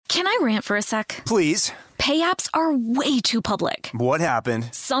Can I rant for a sec? Please. Pay apps are way too public. What happened?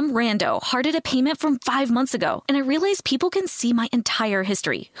 Some rando hearted a payment from 5 months ago, and I realized people can see my entire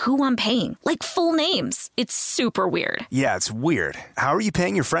history, who I'm paying, like full names. It's super weird. Yeah, it's weird. How are you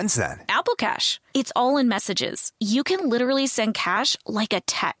paying your friends then? Apple Cash. It's all in messages. You can literally send cash like a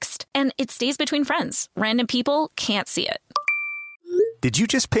text, and it stays between friends. Random people can't see it. Did you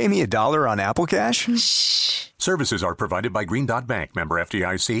just pay me $1 on Apple Cash? Shh. Services are provided by Green Dot Bank. Member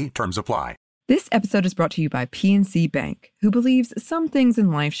FDIC. Terms apply. This episode is brought to you by PNC Bank, who believes some things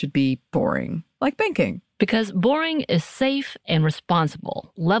in life should be boring, like banking. Because boring is safe and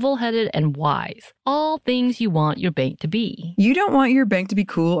responsible, level-headed and wise. All things you want your bank to be. You don't want your bank to be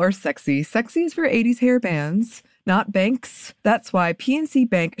cool or sexy. Sexy is for 80s hair bands, not banks. That's why PNC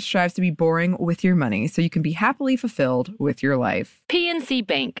Bank strives to be boring with your money so you can be happily fulfilled with your life. PNC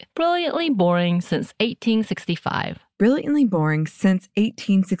Bank, brilliantly boring since 1865. Brilliantly Boring Since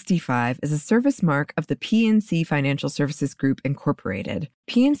 1865 is a service mark of the PNC Financial Services Group, Incorporated.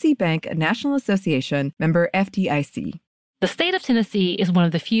 PNC Bank, a National Association, member FDIC. The state of Tennessee is one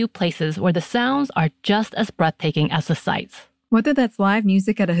of the few places where the sounds are just as breathtaking as the sights. Whether that's live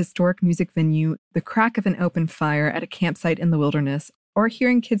music at a historic music venue, the crack of an open fire at a campsite in the wilderness, or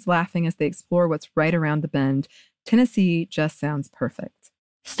hearing kids laughing as they explore what's right around the bend, Tennessee just sounds perfect.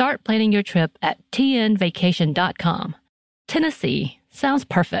 Start planning your trip at tnvacation.com. Tennessee sounds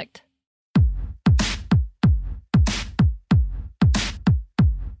perfect.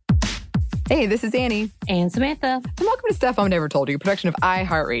 Hey, this is Annie. And Samantha. And welcome to Stuff I've Never Told You, a production of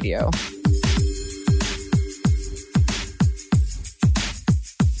iHeartRadio.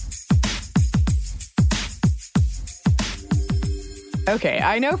 Okay,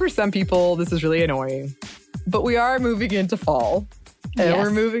 I know for some people this is really annoying, but we are moving into fall. And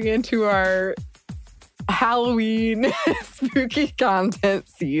we're moving into our Halloween spooky content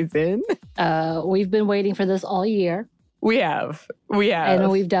season. We've been waiting for this all year. We have.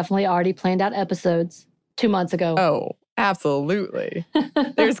 And we've definitely already planned out episodes 2 months ago. Oh, absolutely.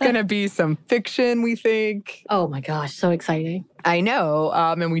 There's going to be some fiction, we think. Oh my gosh, so exciting. I know.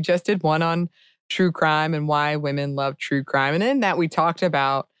 And we just did one on true crime and why women love true crime. And in that, we talked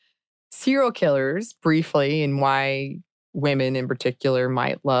about serial killers briefly and why women in particular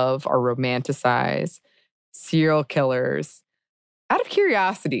might love or romanticize serial killers. Out of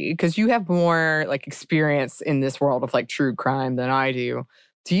curiosity, because you have more like experience in this world of like true crime than I do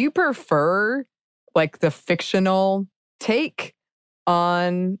you prefer like the fictional take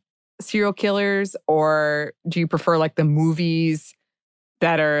on serial killers, or do you prefer like the movies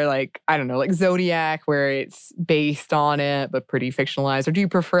that are like, I don't know, like Zodiac, where it's based on it but pretty fictionalized? Or do you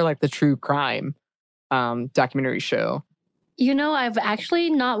prefer like the true crime documentary show? You know, I've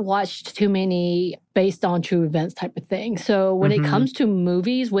actually not watched too many based on true events type of thing. So when it comes to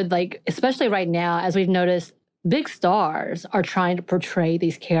movies with like, especially right now, as we've noticed, big stars are trying to portray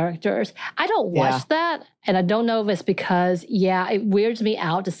these characters. I don't watch that. And I don't know if it's because, it weirds me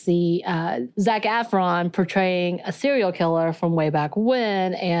out to see Zac Efron portraying a serial killer from way back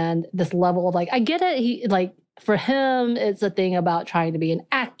when. And this level of like, I get it. He like, for him, it's a thing about trying to be an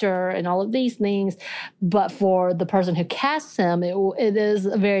actor and all of these things. But for the person who casts him, it is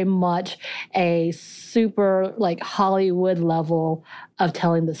very much a super like Hollywood level of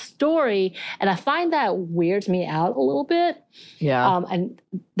telling the story. And I find that weirds me out a little bit. Yeah. And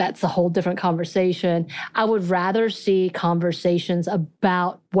that's a whole different conversation. I would rather see conversations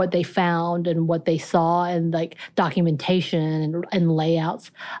about what they found and what they saw and like documentation and layouts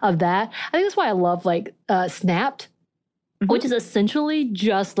of that. I think that's why I love like Snapped, which is essentially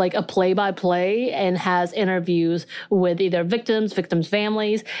just like a play-by-play and has interviews with either victims'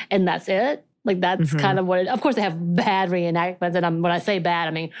 families, and that's it. Like, that's kind of what of course, they have bad reenactments. And when I say bad,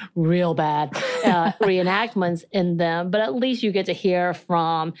 I mean real bad reenactments in them. But at least you get to hear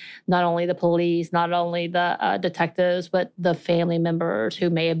from not only the police, not only the detectives, but the family members who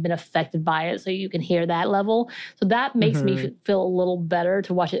may have been affected by it. So you can hear that level. So that makes me feel a little better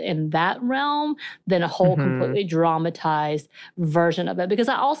to watch it in that realm than a whole completely dramatized version of it. Because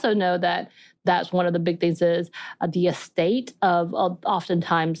I also know that that's one of the big things is the estate of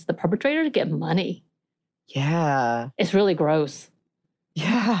oftentimes the perpetrator to get money. Yeah. It's really gross.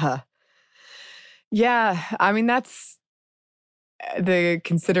 Yeah. Yeah. I mean, that's the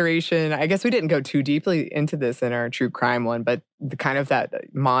consideration. I guess we didn't go too deeply into this in our true crime one, but the kind of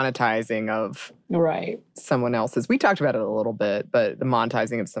that monetizing of someone else's. We talked about it a little bit, but the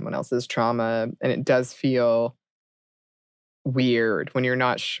monetizing of someone else's trauma. And it does feel weird when you're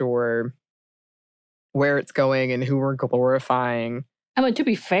not sure where it's going and who we're glorifying. I mean, to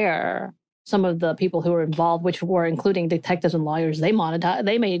be fair, some of the people who were involved, which were including detectives and lawyers, they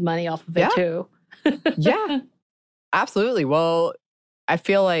made money off of it too. Yeah, absolutely. Well, I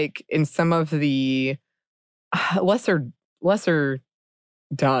feel like in some of the lesser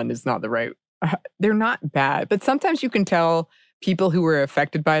done is not the right. They're not bad, but sometimes you can tell people who were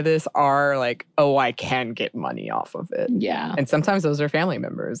affected by this are like, oh, I can get money off of it. Yeah. And sometimes those are family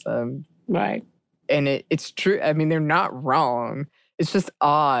members. Right. And it's true. I mean, they're not wrong. It's just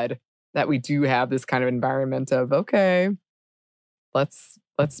odd that we do have this kind of environment of, okay, let's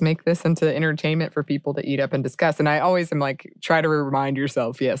make this into entertainment for people to eat up and discuss. And I always am like, try to remind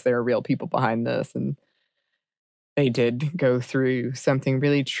yourself, yes, there are real people behind this. And they did go through something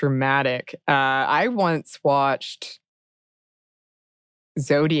really traumatic. I once watched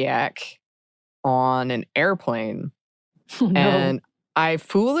Zodiac on an airplane. No. And I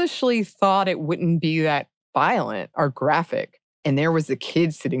foolishly thought it wouldn't be that violent or graphic. And there was a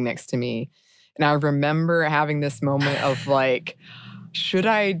kid sitting next to me. And I remember having this moment of like, should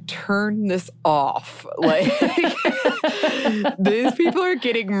I turn this off? Like, these people are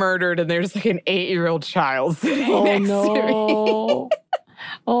getting murdered and there's like an 8-year-old child sitting next to me.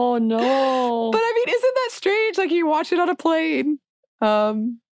 Oh, no. But I mean, isn't that strange? Like you watch it on a plane.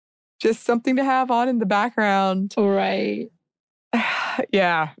 Just something to have on in the background. Right.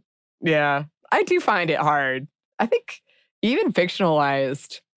 Yeah. I do find it hard. I think even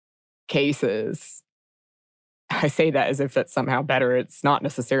fictionalized cases, I say that as if that's somehow better. It's not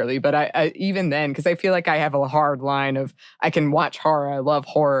necessarily, but I even then, because I feel like I have a hard line of, I can watch horror, I love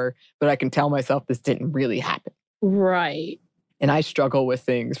horror, but I can tell myself this didn't really happen. Right. And I struggle with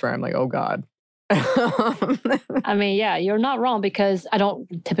things where I'm like, oh God. I mean, yeah, you're not wrong because I don't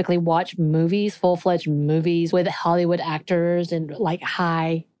typically watch movies, full-fledged movies with Hollywood actors and like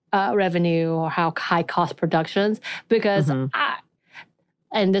high revenue or high cost productions because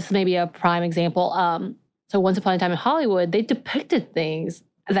and this may be a prime example. So Once Upon a Time in Hollywood, they depicted things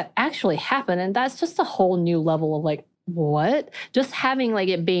that actually happened. And that's just a whole new level of like, what? Just having like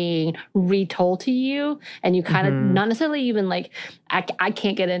it being retold to you and you kind of not necessarily even like, I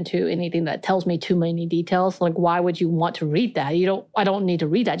can't get into anything that tells me too many details. Like, why would you want to read that? I don't need to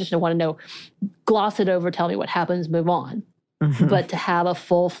read that. I just want to know, gloss it over, tell me what happens, move on. But to have a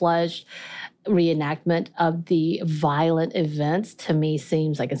full-fledged reenactment of the violent events to me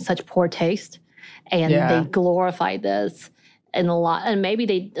seems like in such poor taste. And they glorify this in a lot. And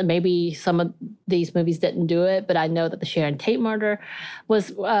maybe some of these movies didn't do it, but I know that the Sharon Tate murder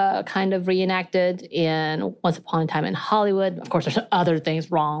was kind of reenacted in Once Upon a Time in Hollywood. Of course, there's other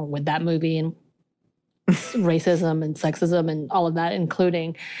things wrong with that movie and racism and sexism and all of that,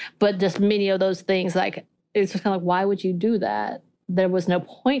 including. But just many of those things, like, it's just kind of like, why would you do that? There was no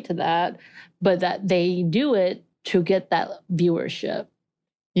point to that, but that they do it to get that viewership.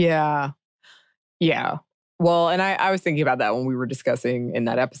 Yeah. Well, and I was thinking about that when we were discussing in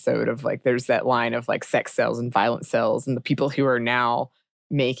that episode of like, there's that line of like sex sells and violence sells, and the people who are now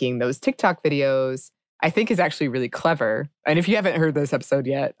making those TikTok videos, I think is actually really clever. And if you haven't heard this episode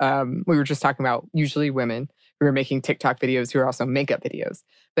yet, we were just talking about usually women who are making TikTok videos who are also makeup videos.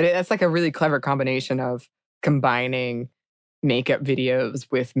 But that's like a really clever combination of combining makeup videos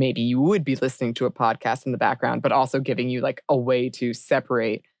with maybe you would be listening to a podcast in the background, but also giving you like a way to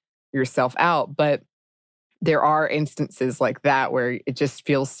separate yourself out. But there are instances like that where it just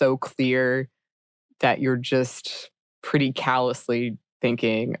feels so clear that you're just pretty callously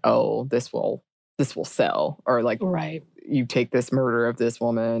thinking, oh, this will sell. Or like, you take this murder of this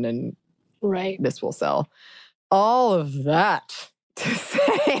woman and this will sell. All of that to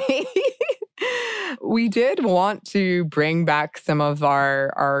say, we did want to bring back some of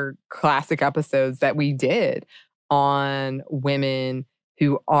our classic episodes that we did on women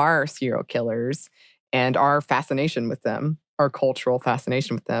who are serial killers and our fascination with them, our cultural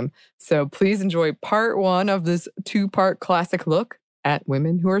fascination with them. So please enjoy part 1 of this 2-part classic look at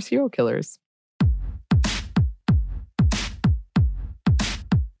women who are serial killers.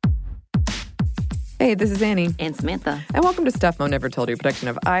 Hey, this is Annie. And Samantha. And welcome to Stuff Mom Never Told You, a production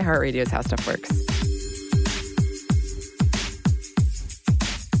of iHeartRadio's How Stuff Works.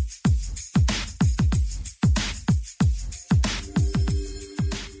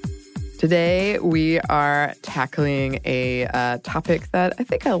 Today, we are tackling a topic that I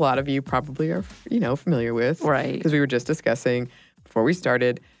think a lot of you probably are, familiar with. Right. Because we were just discussing before we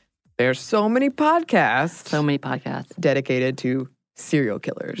started, there's so many podcasts. Dedicated to serial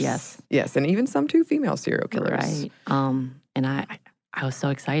killers. Yes. Yes, and even some to female serial killers. Right. And I was so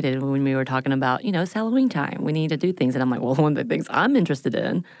excited when we were talking about, it's Halloween time. We need to do things. And I'm like, well, one of the things I'm interested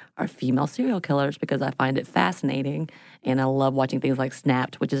in are female serial killers because I find it fascinating. And I love watching things like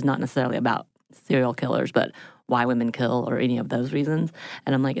Snapped, which is not necessarily about serial killers, but why women kill or any of those reasons.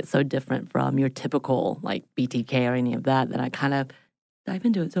 And I'm like, it's so different from your typical like BTK or any of that I kind of dive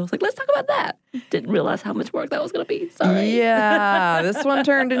into it. So I was like, let's talk about that. Didn't realize how much work that was going to be. Sorry. Yeah, this one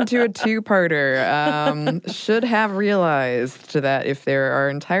turned into a two-parter. Should have realized that if there are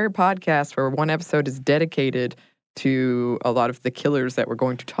entire podcasts where one episode is dedicated to a lot of the killers that we're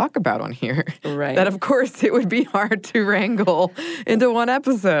going to talk about on here, right, that of course it would be hard to wrangle into one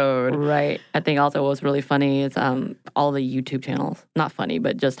episode. Right. I think also what's really funny is all the YouTube channels. Not funny,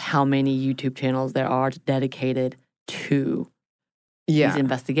 but just how many YouTube channels there are dedicated to these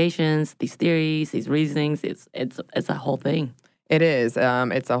investigations, these theories, these reasonings. It's a whole thing. It is.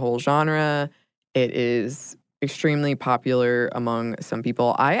 It's a whole genre. It is extremely popular among some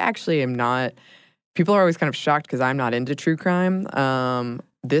people. I actually am not. People are always kind of shocked because I'm not into true crime. A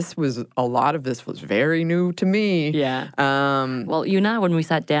lot of this was very new to me. Yeah. Well, you and I, when we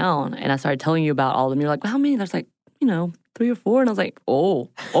sat down and I started telling you about all of them, you're like, well, how many? There's like, 3 or 4. And I was like, oh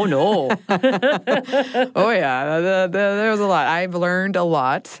no. Oh, yeah. There was a lot. I've learned a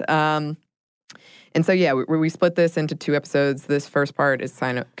lot. And so, yeah, we split this into 2 episodes. This first part is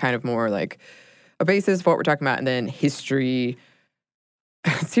kind of more like a basis for what we're talking about, and then history,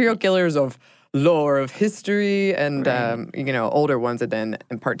 serial killers of lore of history, and, older ones. And then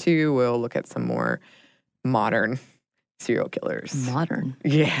in part 2, we'll look at some more modern serial killers. Modern.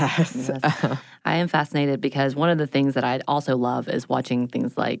 Yes. I am fascinated because one of the things that I also love is watching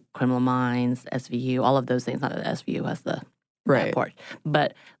things like Criminal Minds, SVU, all of those things. Not that SVU has the that part,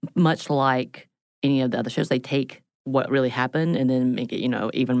 but much like any of the other shows, they take what really happened and then make it,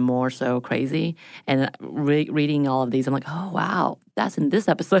 even more so crazy. And reading all of these, I'm like, oh, wow, that's in this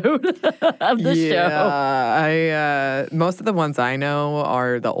episode of this show. Most of the ones I know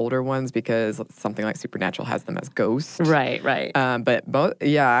are the older ones because something like Supernatural has them as ghosts. Right. But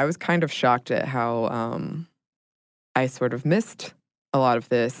I was kind of shocked at how I sort of missed a lot of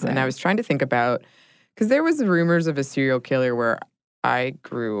this. Right. And I was trying to think about, because there was rumors of a serial killer where I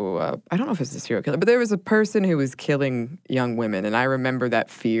grew up. I don't know if it's a serial killer, but there was a person who was killing young women. And I remember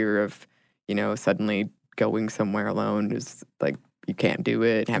that fear of, suddenly going somewhere alone is like, you can't do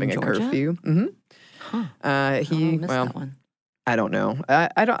it, having a curfew. Mm-hmm. Huh. I missed that one. I don't know.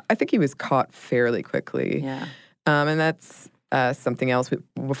 I think he was caught fairly quickly. Yeah. And that's something else.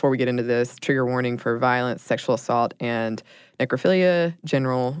 Before we get into this, trigger warning for violence, sexual assault, and necrophilia,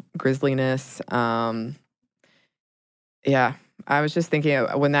 general grisliness. I was just thinking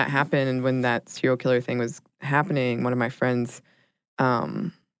when that happened and when that serial killer thing was happening, one of my friends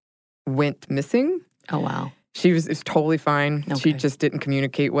went missing. Oh, wow. She was totally fine. Okay. She just didn't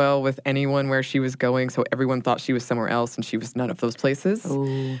communicate well with anyone where she was going, so everyone thought she was somewhere else, and she was none of those places.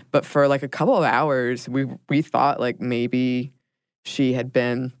 Ooh. But for like a couple of hours, we thought like maybe she had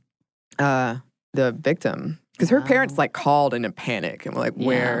been the victim. Because her parents like called in a panic and were like,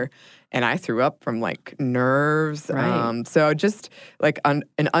 where? And I threw up from like nerves. Right. So just like an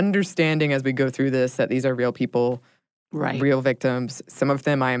understanding as we go through this that these are real people. Right. Real victims. Some of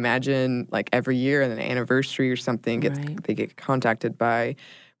them, I imagine, like every year at an anniversary or something, they get contacted by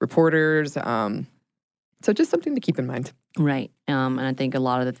reporters. So just something to keep in mind. Right. And I think a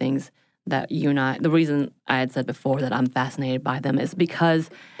lot of the things that you and I, the reason I had said before that I'm fascinated by them is because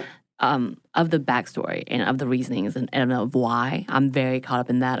of the backstory and of the reasonings and of why. I'm very caught up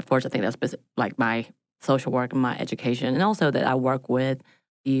in that. Of course, I think that's like my social work and my education, and also that I work with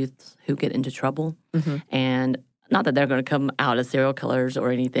youths who get into trouble. Mm-hmm. And not that they're going to come out as serial killers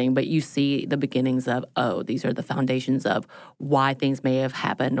or anything, but you see the beginnings of, these are the foundations of why things may have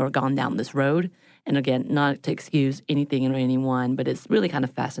happened or gone down this road. And again, not to excuse anything or anyone, but it's really kind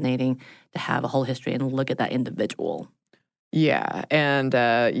of fascinating to have a whole history and look at that individual. Yeah, and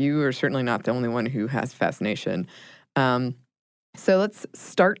you are certainly not the only one who has fascination. So let's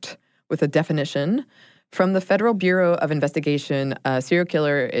start with a definition. From the Federal Bureau of Investigation, a serial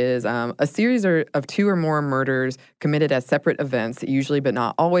killer is a series of 2 or more murders committed as separate events, usually but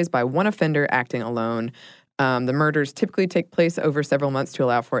not always by one offender acting alone. The murders typically take place over several months to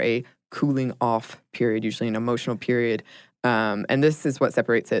allow for a cooling off period, usually an emotional period. And this is what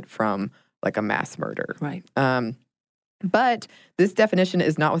separates it from like a mass murder. Right. But this definition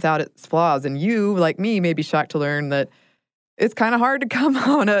is not without its flaws. And you, like me, may be shocked to learn that it's kind of hard to come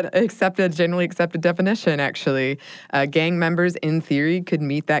on an generally accepted definition, actually. Gang members, in theory, could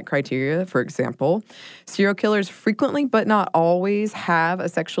meet that criteria. For example, serial killers frequently, but not always, have a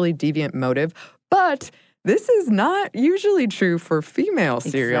sexually deviant motive. But This is not usually true for female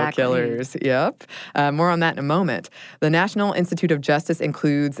serial Exactly. killers. Yep. More on that in a moment. The National Institute of Justice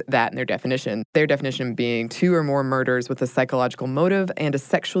includes that in their definition. Their definition being 2 or more murders with a psychological motive and a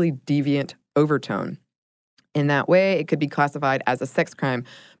sexually deviant overtone. In that way, it could be classified as a sex crime.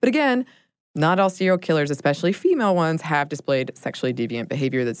 But again, not all serial killers, especially female ones, have displayed sexually deviant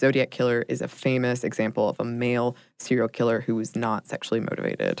behavior. The Zodiac Killer is a famous example of a male serial killer who was not sexually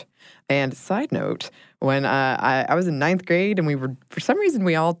motivated. And side note, when I was in 9th grade and for some reason,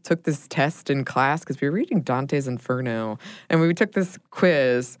 we all took this test in class because we were reading Dante's Inferno. And we took this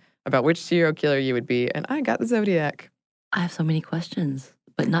quiz about which serial killer you would be. And I got the Zodiac. I have so many questions,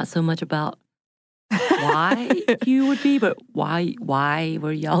 but not so much about why you would be, but why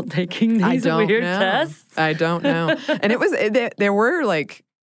were y'all taking these weird tests? I don't know. And it was there were like,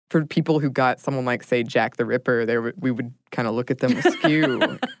 for people who got someone like, say, Jack the Ripper, we would kind of look at them askew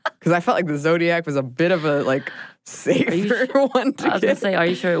because I felt like the Zodiac was a bit of a like safer one to I was get. gonna say, are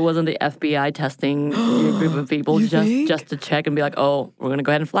you sure it wasn't the FBI testing your group of people You think? just to check and be like, oh, we're gonna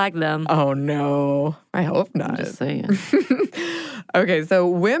go ahead and flag them? Oh no, I hope I'm not. just saying. Okay,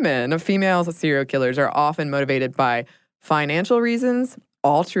 so female serial killers are often motivated by financial reasons,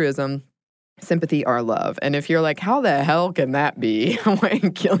 altruism, sympathy, or love. And if you're like, how the hell can that be?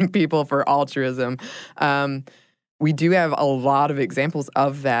 Killing people for altruism. We do have a lot of examples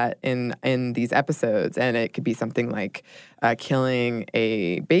of that in these episodes. And it could be something like killing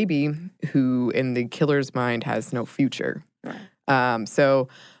a baby who, in the killer's mind, has no future. Right. So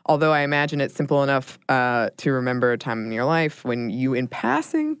although I imagine it's simple enough to remember a time in your life when you, in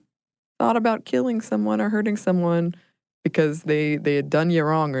passing, thought about killing someone or hurting someone because they had done you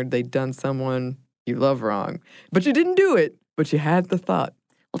wrong or they'd done someone you love wrong. But you didn't do it, but you had the thought.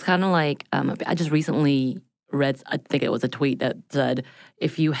 Well, it's kind of like, I just recently read, I think it was a tweet that said,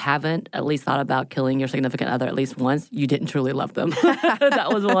 if you haven't at least thought about killing your significant other at least once, you didn't truly love them. That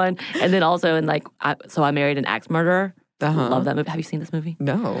was one. And then also so I married an axe murderer. Love that movie. Have you seen this movie?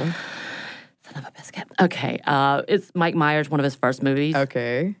 No. Son of a biscuit. Okay. It's Mike Myers, one of his first movies.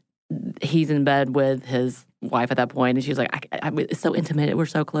 Okay. He's in bed with his wife at that point, and she's like, it's so intimate. We're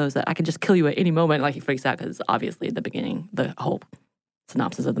so close that I could just kill you at any moment. Like, he freaks out because obviously at the beginning, the whole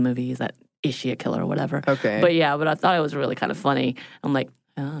synopsis of the movie is that, is she a killer or whatever? Okay. But I thought it was really kind of funny. I'm like,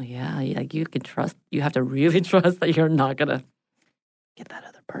 oh, yeah, like you can trust, you have to really trust that you're not going to get that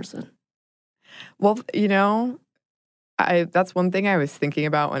other person. Well, that's one thing I was thinking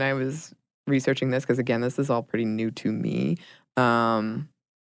about when I was researching this, because again, this is all pretty new to me. Because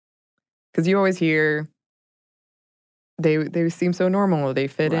you always hear they seem so normal, they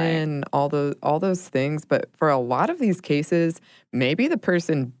fit Right. in, all those things. But for a lot of these cases, maybe the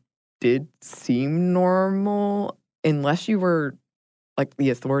person did seem normal unless you were like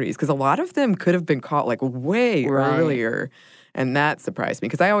the authorities, because a lot of them could have been caught like way Right. earlier, and that surprised me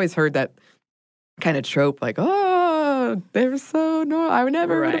because I always heard that kind of trope like, oh, they're so normal. I would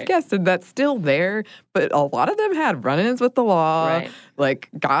never would have Right. guessed it. That's still there, but a lot of them had run-ins with the law, Right. like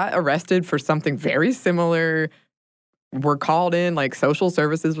got arrested for something very similar, were called in, like social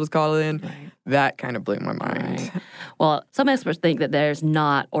services was called in. Right. That kind of blew my mind. Right. Well, some experts think that there's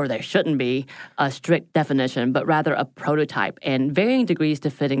not, or there shouldn't be, a strict definition, but rather a prototype and varying degrees to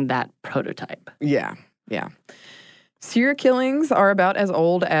fitting that prototype. Yeah. Serial killings are about as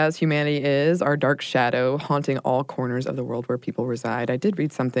old as humanity is, our dark shadow haunting all corners of the world where people reside. I did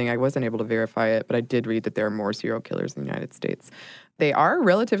read something, I wasn't able to verify it, but I did read that there are more serial killers in the United States. They are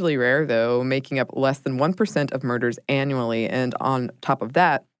relatively rare, though, making up less than 1% of murders annually. And on top of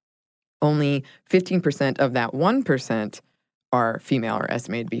that, only 15% of that 1% are female or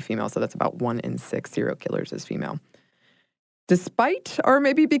estimated to be female. So that's about 1 in 6 serial killers is female. Despite, or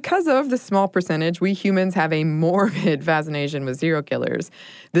maybe because of, the small percentage, we humans have a morbid fascination with serial killers.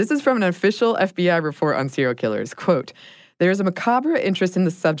 This is from an official FBI report on serial killers. Quote, "There is a macabre interest in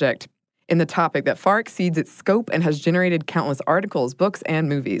the topic that far exceeds its scope and has generated countless articles, books, and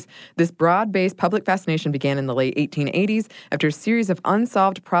movies. This broad-based public fascination began in the late 1880s after a series of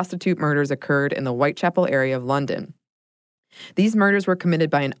unsolved prostitute murders occurred in the Whitechapel area of London. These murders were committed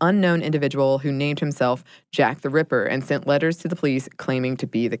by an unknown individual who named himself Jack the Ripper and sent letters to the police claiming to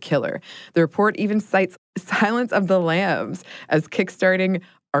be the killer. The report even cites Silence of the Lambs as kickstarting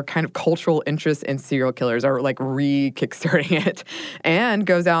our kind of cultural interest in serial killers, or like re-kickstarting it, and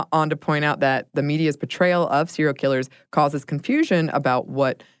goes on to point out that the media's portrayal of serial killers causes confusion about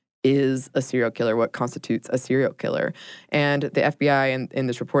what is a serial killer, what constitutes a serial killer. And the FBI, in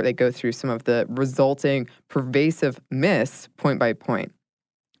this report, they go through some of the resulting pervasive myths point by point.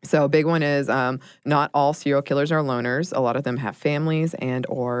 So a big one is not all serial killers are loners. A lot of them have families and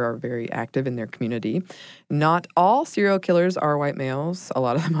or are very active in their community. Not all serial killers are white males. A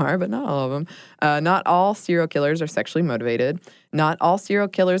lot of them are, but not all of them. Not all serial killers are sexually motivated. Not all serial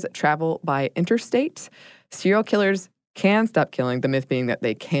killers travel by interstate. Serial killers can stop killing, the myth being that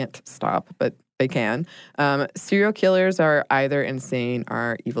they can't stop, but they can. Serial killers are either insane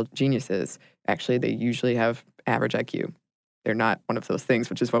or evil geniuses. Actually, they usually have average IQ. They're not one of those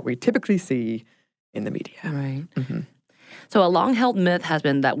things, which is what we typically see in the media. Right. Mm-hmm. So a long-held myth has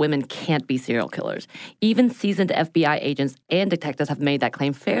been that women can't be serial killers. Even seasoned FBI agents and detectives have made that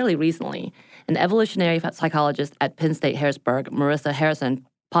claim fairly recently. An evolutionary psychologist at Penn State Harrisburg, Marissa Harrison,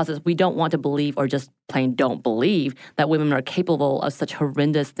 posits we don't want to believe or just plain don't believe that women are capable of such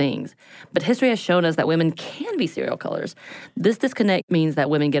horrendous things. But history has shown us that women can be serial killers. This disconnect means that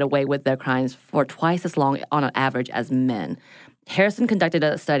women get away with their crimes for twice as long on an average as men. Harrison conducted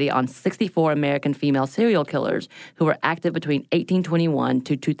a study on 64 American female serial killers who were active between 1821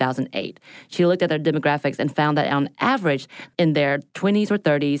 to 2008. She looked at their demographics and found that on average, in their 20s or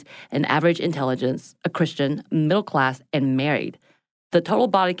 30s, an average intelligence, a Christian, middle class, and married. The total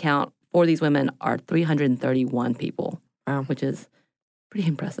body count for these women are 331 people, which is pretty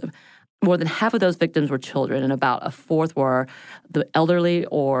impressive. More than half of those victims were children, and about a fourth were the elderly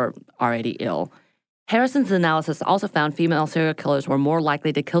or already ill. Harrison's analysis also found female serial killers were more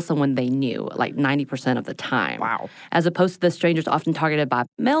likely to kill someone they knew, like 90% of the time. Wow. As opposed to the strangers often targeted by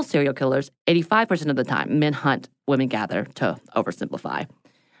male serial killers, 85% of the time, men hunt, women gather, to oversimplify.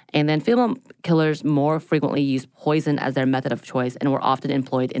 And then female killers more frequently used poison as their method of choice and were often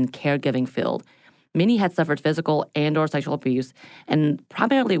employed in caregiving field. Many had suffered physical and or sexual abuse and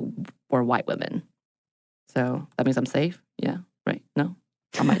primarily were white women. So that means I'm safe? Yeah, right? No?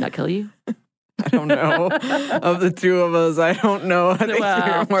 I might not kill you? I don't know. Of the two of us, I don't know. I think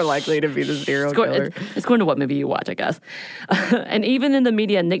you're more likely to be the serial killer. It's going to what movie you watch, I guess. And even in the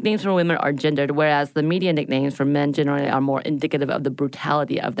media, nicknames for women are gendered, whereas the media nicknames for men generally are more indicative of the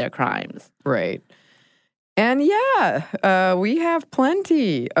brutality of their crimes. Right. And we have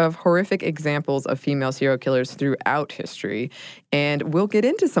plenty of horrific examples of female serial killers throughout history. And we'll get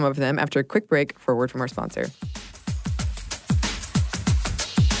into some of them after a quick break for a word from our sponsor.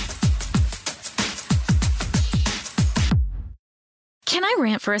 Can I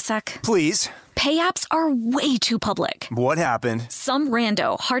rant for a sec? Please. Pay apps are way too public. What happened? Some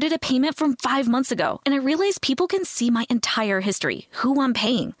rando hearted a payment from 5 months ago, and I realized people can see my entire history, who I'm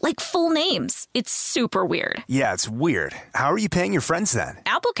paying, like full names. It's super weird. Yeah, it's weird. How are you paying your friends then?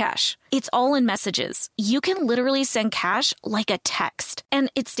 Apple Cash. It's all in messages. You can literally send cash like a text,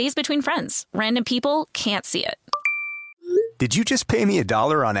 and it stays between friends. Random people can't see it. Did you just pay me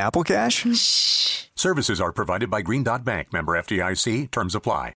 $1 on Apple Cash? Shh. Services are provided by Green Dot Bank, member FDIC. Terms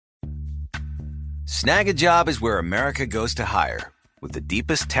apply. Snag a Job is where America goes to hire, with the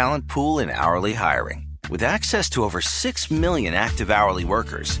deepest talent pool in hourly hiring. With access to over 6 million active hourly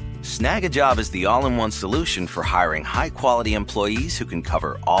workers, Snag a Job is the all-in-one solution for hiring high-quality employees who can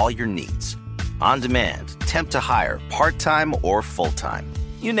cover all your needs. On demand, temp to hire, part-time or full-time.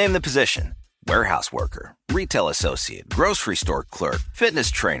 You name the position. Warehouse worker, retail associate, grocery store clerk, fitness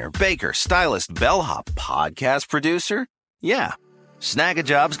trainer, baker, stylist, bellhop, podcast producer. Yeah, Snag a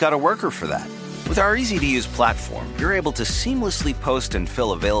Job's got a worker for that. With our easy-to-use platform, you're able to seamlessly post and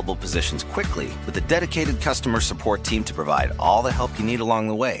fill available positions quickly with a dedicated customer support team to provide all the help you need along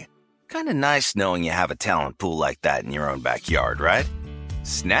the way. Kind of nice knowing you have a talent pool like that in your own backyard, right?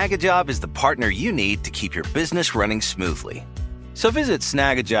 Snag a Job is the partner you need to keep your business running smoothly. So visit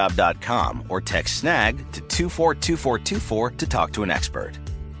snagajob.com or text snag to 242424 to talk to an expert.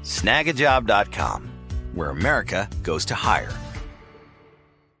 Snagajob.com, where America goes to hire.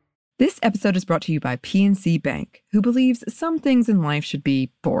 This episode is brought to you by PNC Bank, who believes some things in life should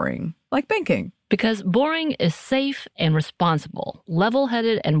be boring, like banking. Because boring is safe and responsible,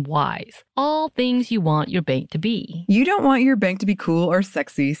 level-headed and wise. All things you want your bank to be. You don't want your bank to be cool or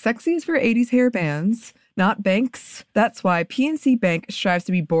sexy. Sexy is for 80s hair bands, not banks. That's why PNC Bank strives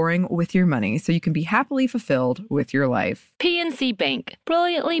to be boring with your money so you can be happily fulfilled with your life. PNC Bank,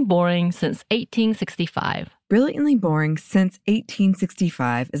 brilliantly boring since 1865. Brilliantly Boring Since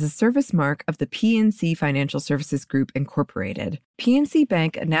 1865 is a service mark of the PNC Financial Services Group, Incorporated. PNC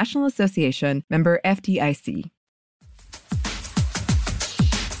Bank, a National Association, member FDIC.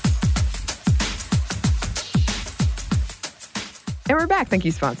 And we're back. Thank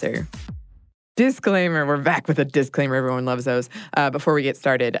you, sponsor. Disclaimer. We're back with a disclaimer. Everyone loves those. Before we get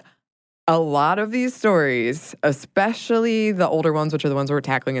started, a lot of these stories, especially the older ones, which are the ones we're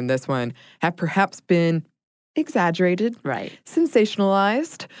tackling in this one, have perhaps been exaggerated, Right.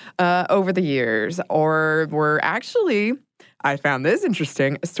 sensationalized over the years, or were actually, I found this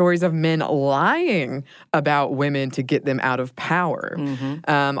interesting, stories of men lying about women to get them out of power.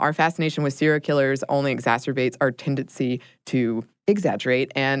 Our fascination with serial killers only exacerbates our tendency to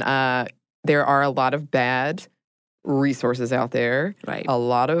exaggerate, and there are a lot of bad resources out there, Right. a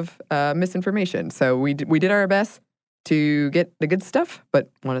lot of misinformation. So we did our best to get the good stuff, but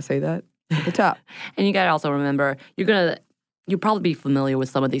want to say that at the top. And you got to also remember, you'll probably be familiar with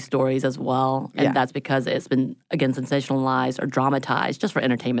some of these stories as well. And that's because it's been, again, sensationalized or dramatized just for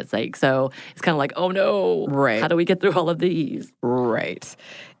entertainment's sake. So it's kind of like, oh no, Right. how do we get through all of these? Right.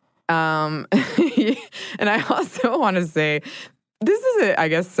 And I also want to say, this isn't, I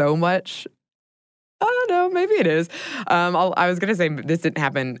guess, so much. Oh, no, maybe it is. I was going to say this didn't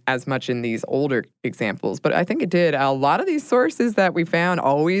happen as much in these older examples, but I think it did. A lot of these sources that we found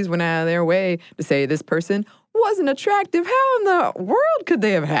always went out of their way to say this person wasn't attractive. How in the world could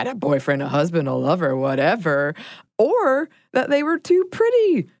they have had a boyfriend, a husband, a lover, whatever? Or that they were too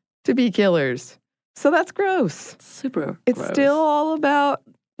pretty to be killers. So that's gross. Super It's gross. still all about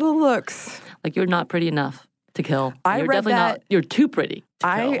the looks. Like, you're not pretty enough to kill. I You're read definitely that- not. You're too pretty to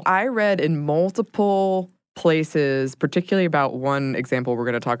kill. I read in multiple places, particularly about one example we're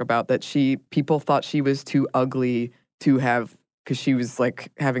going to talk about, that people thought she was too ugly to have, because she was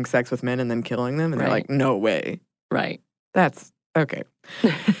like having sex with men and then killing them. And they're Right. like, no way. Right. That's okay.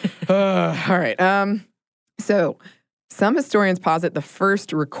 All right. So some historians posit the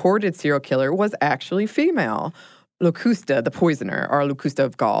first recorded serial killer was actually female. Locusta, the poisoner, or Locusta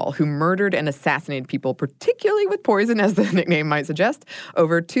of Gaul, who murdered and assassinated people, particularly with poison, as the nickname might suggest,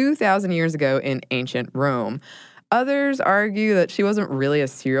 over 2,000 years ago in ancient Rome. Others argue that she wasn't really a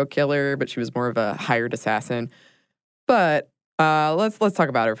serial killer, but she was more of a hired assassin. But let's talk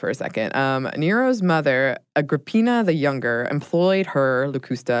about her for a second. Nero's mother, Agrippina the Younger, employed her,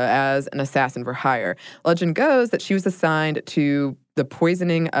 Locusta, as an assassin for hire. Legend goes that she was assigned to the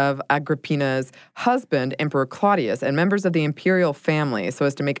poisoning of Agrippina's husband, Emperor Claudius, and members of the imperial family so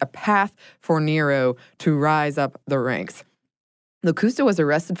as to make a path for Nero to rise up the ranks. Locusta was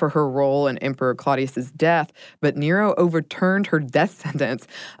arrested for her role in Emperor Claudius's death, but Nero overturned her death sentence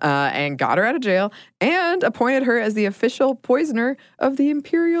and got her out of jail and appointed her as the official poisoner of the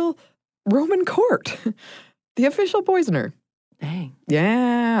imperial Roman court. The official poisoner. Dang.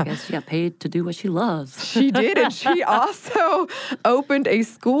 Yeah. I guess she got paid to do what she loves. She did, and she also opened a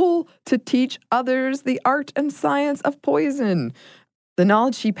school to teach others the art and science of poison. The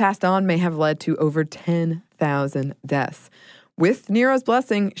knowledge she passed on may have led to over 10,000 deaths. With Nero's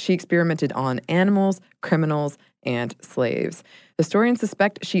blessing, she experimented on animals, criminals, and slaves. Historians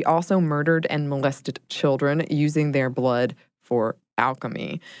suspect she also murdered and molested children using their blood for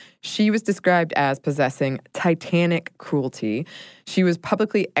alchemy. She was described as possessing titanic cruelty. She was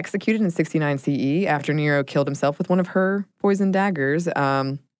publicly executed in 69 CE after Nero killed himself with one of her poisoned daggers,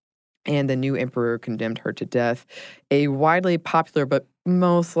 and the new emperor condemned her to death. A widely popular but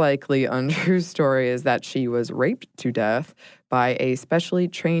most likely untrue story is that she was raped to death by a specially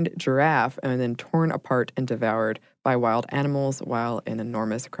trained giraffe and then torn apart and devoured by wild animals while an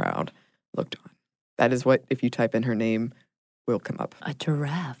enormous crowd looked on. That is what, if you type in her name, will come up. A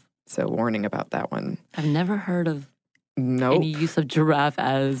giraffe. So warning about that one. I've never heard of Nope. any use of giraffe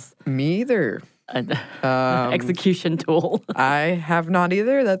as Me either. an Um, execution tool. I have not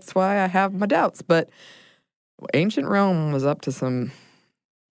either. That's why I have my doubts. But ancient Rome was up to some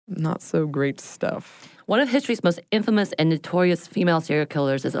not so great stuff. One of history's most infamous and notorious female serial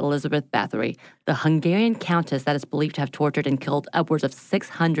killers is Elizabeth Bathory, the Hungarian countess that is believed to have tortured and killed upwards of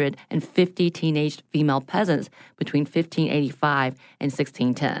 650 teenage female peasants between 1585 and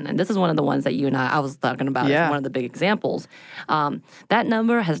 1610. And this is one of the ones that you and I was talking about Yeah. as one of the big examples. That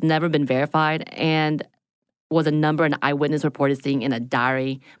number has never been verified and was a number an eyewitness reported seeing in a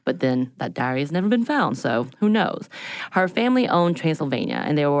diary, but then that diary has never been found, so who knows? Her family owned Transylvania,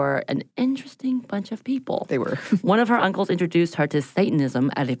 and they were an interesting bunch of people. They were. One of her uncles introduced her to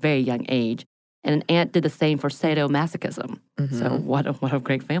Satanism at a very young age, and an aunt did the same for sadomasochism. So what a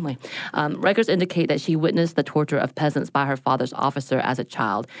great family. Records indicate that she witnessed the torture of peasants by her father's officer as a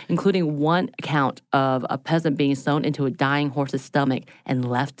child, including one account of a peasant being sewn into a dying horse's stomach and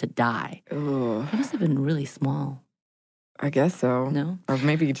left to die. Ugh, He must have been really small, I guess so. no? Or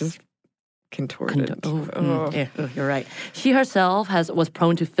maybe just contorted. You're right. She herself was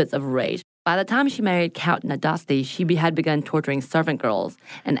prone to fits of rage. By the time she married Count Nadasti, she had begun torturing servant girls,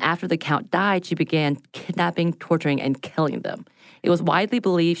 and after the count died, she began kidnapping, torturing, and killing them. It was widely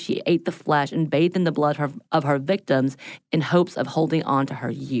believed she ate the flesh and bathed in the blood of her victims in hopes of holding on to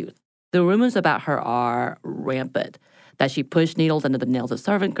her youth. The rumors about her are rampant, that she pushed needles into the nails of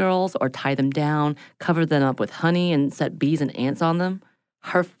servant girls or tied them down, covered them up with honey, and set bees and ants on them.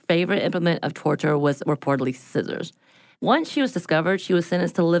 Her favorite implement of torture was reportedly scissors. Once she was discovered, she was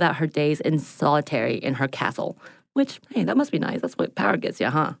sentenced to live out her days in solitary in her castle, which, hey, that must be nice. That's what power gets you,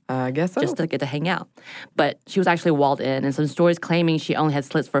 huh? I guess so. Just to get to hang out. But she was actually walled in, and some stories claiming she only had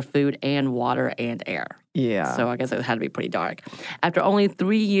slits for food and water and air. Yeah. So I guess it had to be pretty dark. After only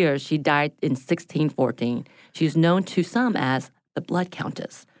 3 years, she died in 1614. She's known to some as the Blood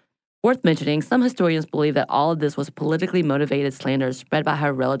Countess. Worth mentioning, some historians believe that all of this was politically motivated slander spread by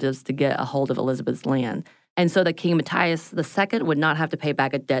her relatives to get a hold of Elizabeth's land. And so that King Matthias II would not have to pay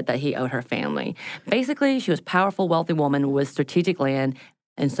back a debt that he owed her family. Basically, she was a powerful, wealthy woman with strategic land,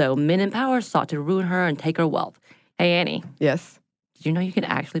 and so men in power sought to ruin her and take her wealth. Hey, Annie. Yes. Did you know you can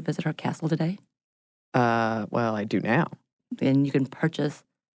actually visit her castle today? Well, I do now. And you can purchase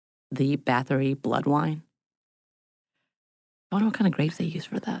the Bathory blood wine. I wonder what kind of grapes they use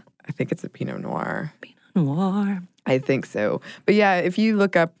for that. I think it's a Pinot Noir. Pinot Noir. I think so. But yeah, if you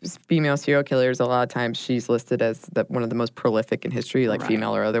look up female serial killers, a lot of times she's listed as one of the most prolific in history, like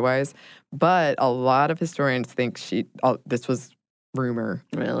female or otherwise. But a lot of historians think this was rumor.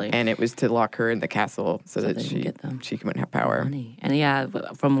 Really? And it was to lock her in the castle so that she wouldn't have power. Money. And yeah,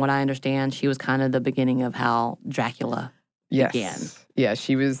 from what I understand, she was kind of the beginning of how Dracula began. Yeah,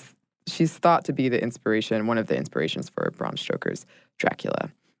 she's thought to be one of the inspirations for Bram Stoker's Dracula.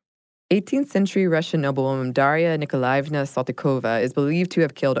 18th century Russian noblewoman Daria Nikolaevna Saltykova is believed to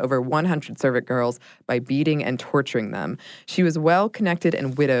have killed over 100 servant girls by beating and torturing them. She was well connected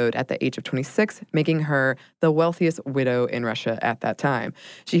and widowed at the age of 26, making her the wealthiest widow in Russia at that time.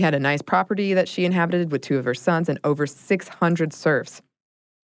 She had a nice property that she inhabited with 2 of her sons and over 600 serfs.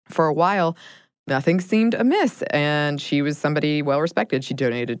 For a while, nothing seemed amiss, and she was somebody well-respected. She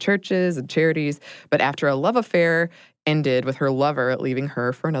donated to churches and charities, but after a love affair ended with her lover leaving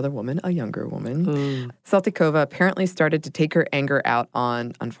her for another woman, a younger woman, Saltykova apparently started to take her anger out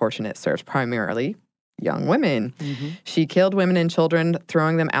on unfortunate serfs, primarily young women. Mm-hmm. She killed women and children,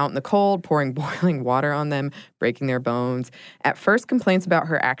 throwing them out in the cold, pouring boiling water on them, breaking their bones. At first, complaints about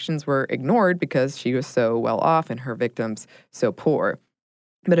her actions were ignored because she was so well off and her victims so poor.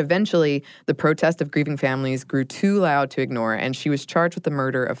 But eventually, the protest of grieving families grew too loud to ignore, and she was charged with the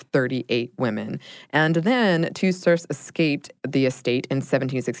murder of 38 women. And then 2 serfs escaped the estate in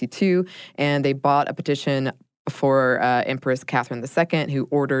 1762, and they bought a petition for Empress Catherine II, who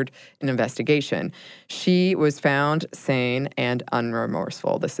ordered an investigation. She was found sane and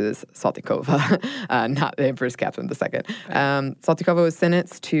unremorseful. This is Saltykova, not the Empress Catherine II. Saltykova was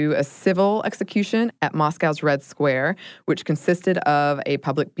sentenced to a civil execution at Moscow's Red Square, which consisted of a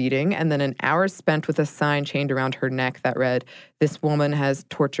public beating and then an hour spent with a sign chained around her neck that read, "This woman has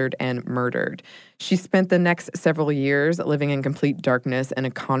tortured and murdered." She spent the next several years living in complete darkness in a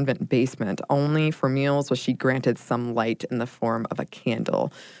convent basement. Only for meals was she granted some light in the form of a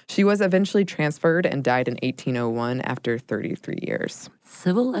candle. She was eventually transferred and died in 1801 after 33 years.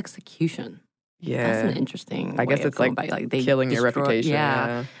 Civil execution. Yeah. That's an interesting I guess it's like they killing your reputation.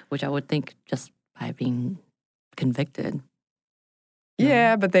 Yeah, which I would think just by being convicted.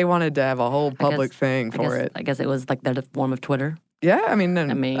 Yeah, but they wanted to have a whole public thing for it. I guess it was like their form of Twitter. Yeah, I mean,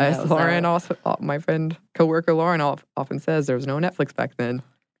 as Lauren, also, my friend, coworker Lauren often says, there was no Netflix back then.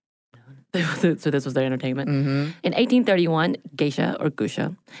 So this was their entertainment. Mm-hmm. In 1831,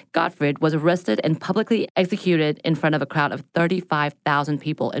 Gusha Gottfried was arrested and publicly executed in front of a crowd of 35,000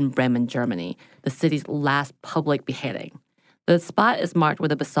 people in Bremen, Germany, the city's last public beheading. The spot is marked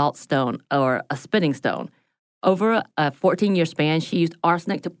with a basalt stone, or a spitting stone. Over a 14-year span, she used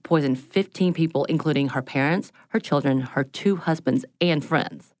arsenic to poison 15 people, including her parents, her children, her 2 husbands, and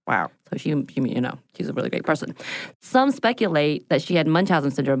friends. Wow. So she's a really great person. Some speculate that she had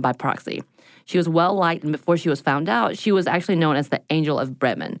Munchausen syndrome by proxy. She was well-liked, and before she was found out, she was actually known as the Angel of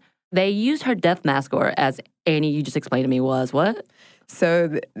Bremen. They used her death mask, or as Annie, you just explained to me, was what?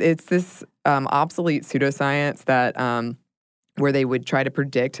 So it's this obsolete pseudoscience that where they would try to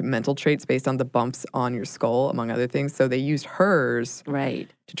predict mental traits based on the bumps on your skull, among other things. So they used hers to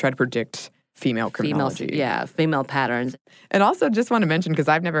try to predict female criminology. Female patterns. And also just want to mention, because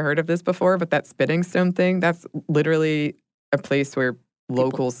I've never heard of this before, but that spitting stone thing, that's literally a place where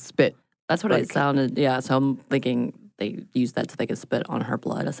locals spit. That's what it sounded. Yeah, so I'm thinking they used that so they could spit on her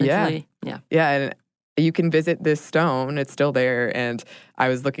blood, essentially. Yeah, and you can visit this stone. It's still there. And I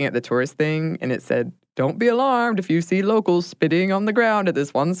was looking at the tourist thing, and it said, "Don't be alarmed if you see locals spitting on the ground at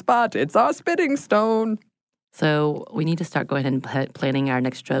this one spot. It's our spitting stone." So we need to start going and planning our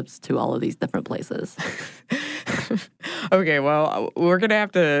next trips to all of these different places. Okay, well, we're going to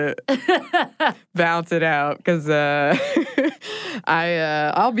have to balance it out because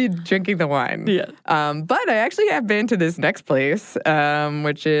I'll be drinking the wine. Yeah. But I actually have been to this next place,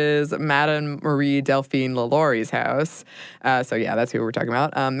 which is Madame Marie Delphine Lalaury's house. So yeah, that's who we're talking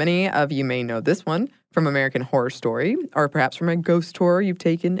about. Many of you may know this one from American Horror Story, or perhaps from a ghost tour you've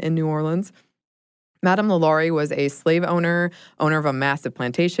taken in New Orleans. Madame Lalaury was a slave owner of a massive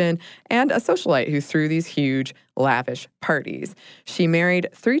plantation, and a socialite who threw these huge, lavish parties. She married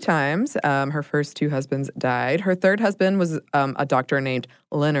 3 times. Her first 2 husbands died. Her third husband was a doctor named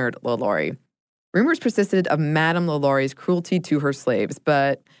Leonard Lalaury. Rumors persisted of Madame Lalaury's cruelty to her slaves,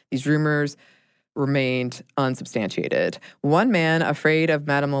 but these rumors remained unsubstantiated. One man, afraid of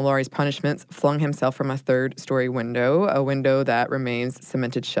Madame Lalaury's punishments, flung himself from a 3rd-story window, a window that remains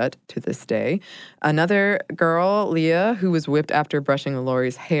cemented shut to this day. Another girl, Leah, who was whipped after brushing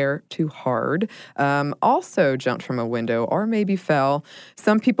Lalaury's hair too hard, also jumped from a window or maybe fell.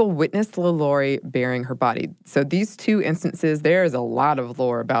 Some people witnessed Lalaury burying her body. So these 2 instances, there is a lot of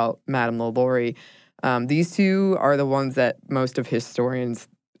lore about Madame Lalaury. These 2 are the ones that most of historians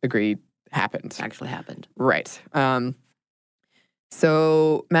agree Actually happened. Right.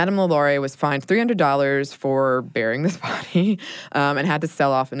 So Madame Lalaury was fined $300 for burying this body and had to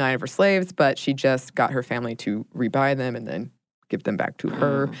sell off 9 of her slaves, but she just got her family to rebuy them and then give them back to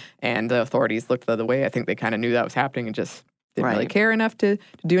her. And the authorities looked the other way. I think they kind of knew that was happening and just didn't really care enough to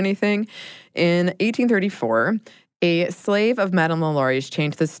do anything. In 1834, a slave of Madame Lalaury's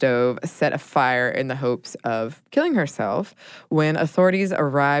chained to the stove set a fire in the hopes of killing herself. When authorities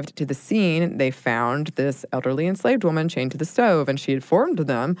arrived to the scene, they found this elderly enslaved woman chained to the stove, and she informed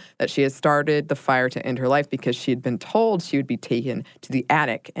them that she had started the fire to end her life because she had been told she would be taken to the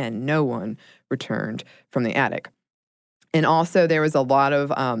attic, and no one returned from the attic. And also, there was a lot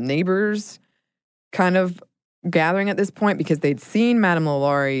of neighbors kind of gathering at this point because they'd seen Madame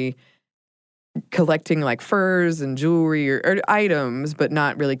Lalaury collecting like furs and jewelry or items, but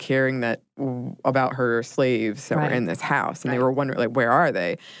not really caring about her slaves that were in this house. And they were wondering, like, where are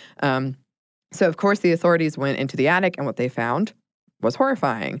they? So, of course, the authorities went into the attic, and what they found was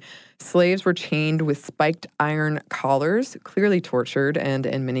horrifying. Slaves were chained with spiked iron collars, clearly tortured, and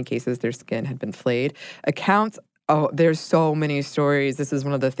in many cases, their skin had been flayed. There's so many stories. This is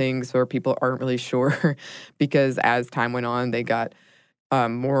one of the things where people aren't really sure because as time went on, they got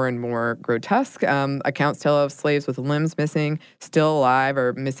more and more grotesque. Accounts tell of slaves with limbs missing, still alive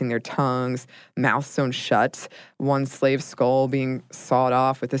or missing their tongues, mouths sewn shut, one slave's skull being sawed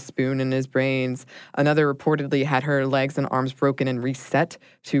off with a spoon in his brains. Another reportedly had her legs and arms broken and reset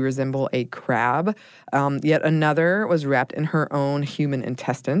to resemble a crab. Yet another was wrapped in her own human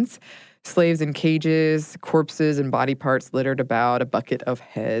intestines. Slaves in cages, corpses and body parts littered about, a bucket of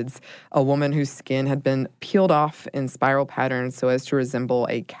heads, a woman whose skin had been peeled off in spiral patterns so as to resemble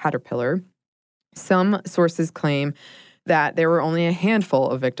a caterpillar. Some sources claim that there were only a handful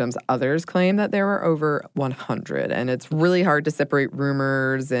of victims. Others claim that there were over 100. And it's really hard to separate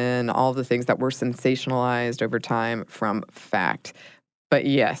rumors and all the things that were sensationalized over time from fact. But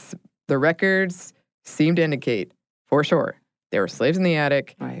yes, the records seem to indicate, for sure, there were slaves in the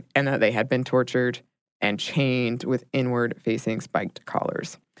attic, and that they had been tortured and chained with inward-facing spiked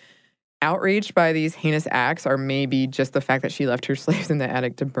collars. Outraged by these heinous acts, or maybe just the fact that she left her slaves in the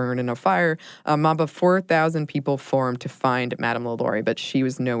attic to burn in a fire, a mob of 4,000 people formed to find Madame Lalaury, but she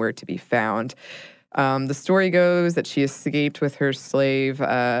was nowhere to be found. The story goes that she escaped with her slave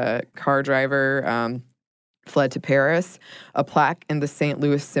car driver, fled to Paris. A plaque in the St.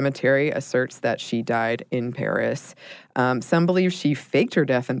 Louis cemetery asserts that she died in Paris. Some believe she faked her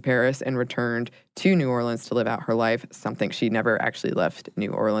death in Paris and returned to New Orleans to live out her life, something she never actually left New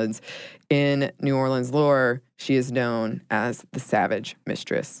Orleans. In New Orleans lore, she is known as the Savage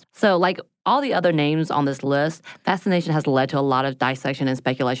Mistress. So, like all the other names on this list, fascination has led to a lot of dissection and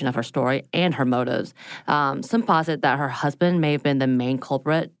speculation of her story and her motives. Some posit that her husband may have been the main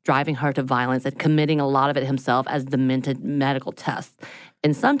culprit, driving her to violence and committing a lot of it himself as demented medical tests.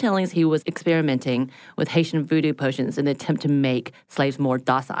 In some tellings, he was experimenting with Haitian voodoo potions in the attempt to make slaves more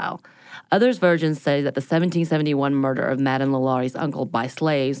docile. Others versions say that the 1771 murder of Madame Lalaury's uncle by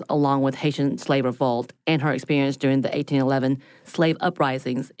slaves, along with Haitian slave revolt and her experience during the 1811 slave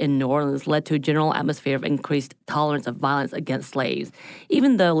uprisings in New Orleans, led to a general atmosphere of increased tolerance of violence against slaves,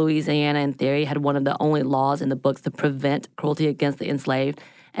 even though Louisiana, in theory, had one of the only laws in the books to prevent cruelty against the enslaved,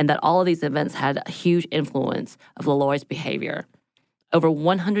 and that all of these events had a huge influence of Lalaury's behavior. Over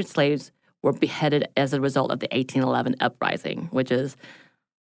 100 slaves were beheaded as a result of the 1811 uprising, which is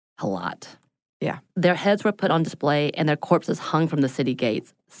a lot. Yeah. Their heads were put on display and their corpses hung from the city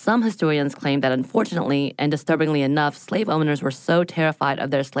gates. Some historians claim that unfortunately and disturbingly enough, slave owners were so terrified of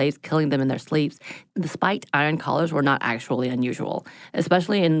their slaves killing them in their sleeps, the spiked iron collars were not actually unusual,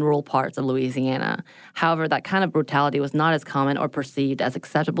 especially in rural parts of Louisiana. However, that kind of brutality was not as common or perceived as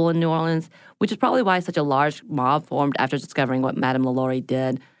acceptable in New Orleans, which is probably why such a large mob formed after discovering what Madame LaLaurie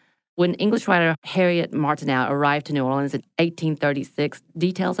did. When English writer Harriet Martineau arrived to New Orleans in 1836,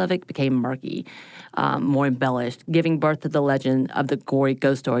 details of it became murky, more embellished, giving birth to the legend of the gory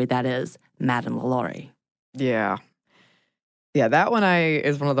ghost story that is Madame LaLaurie. Yeah. Yeah, that one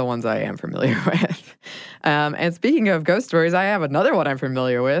is one of the ones I am familiar with. And speaking of ghost stories, I have another one I'm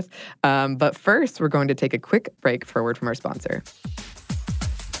familiar with. But first, we're going to take a quick break for a word from our sponsor.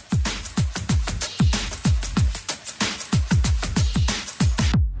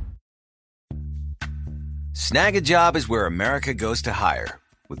 Snag a Job is where America goes to hire,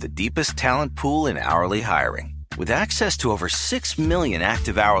 with the deepest talent pool in hourly hiring. With access to over 6 million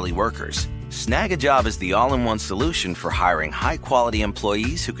active hourly workers, Snag a Job is the all-in-one solution for hiring high-quality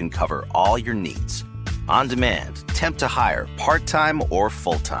employees who can cover all your needs. On demand, temp to hire, part-time or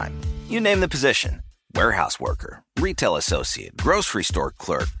full-time. You name the position. Warehouse worker, retail associate, grocery store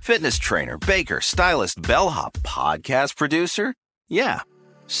clerk, fitness trainer, baker, stylist, bellhop, podcast producer. Yeah,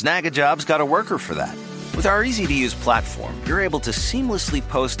 Snag a Job's got a worker for that. With our easy-to-use platform, you're able to seamlessly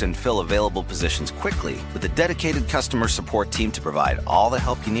post and fill available positions quickly with a dedicated customer support team to provide all the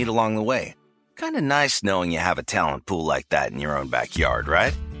help you need along the way. Kind of nice knowing you have a talent pool like that in your own backyard,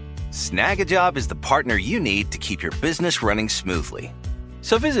 right? Snag a Job is the partner you need to keep your business running smoothly.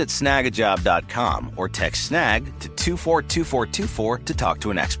 So visit snagajob.com or text SNAG to 242424 to talk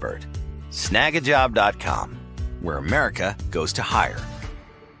to an expert. Snagajob.com, where America goes to hire.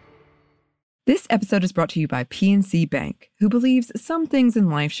 This episode is brought to you by PNC Bank, who believes some things in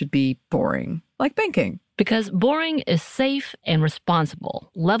life should be boring, like banking. Because boring is safe and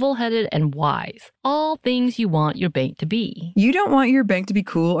responsible, level-headed and wise. All things you want your bank to be. You don't want your bank to be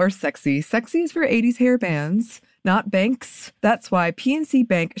cool or sexy. Sexy is for 80s hair bands, not banks. That's why PNC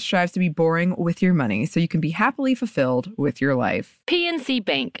Bank strives to be boring with your money so you can be happily fulfilled with your life. PNC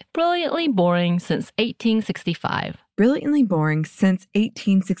Bank, brilliantly boring since 1865. Brilliantly Boring Since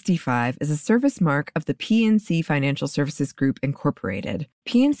 1865 is a service mark of the PNC Financial Services Group, Incorporated.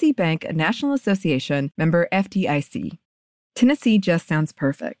 PNC Bank, a National Association, member FDIC. Tennessee just sounds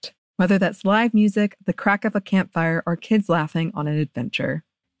perfect. Whether that's live music, the crack of a campfire, or kids laughing on an adventure.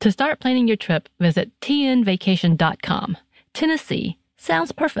 To start planning your trip, visit tnvacation.com. Tennessee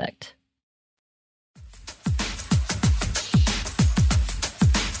sounds perfect.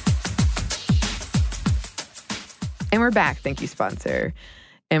 And we're back. Thank you, sponsor.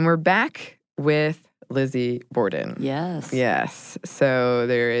 And we're back with Lizzie Borden. Yes. Yes. So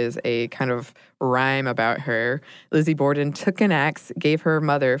there is a kind of rhyme about her. Lizzie Borden took an axe, gave her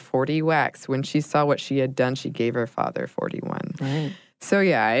mother 40 whacks. When she saw what she had done, she gave her father 41. Right. So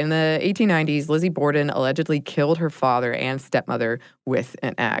yeah, in the 1890s, Lizzie Borden allegedly killed her father and stepmother with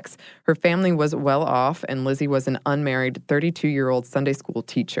an axe. Her family was well off, and Lizzie was an unmarried 32-year-old Sunday school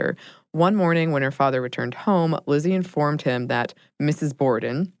teacher. One morning when her father returned home, Lizzie informed him that Mrs.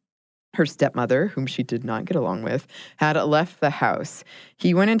 Borden, her stepmother, whom she did not get along with, had left the house.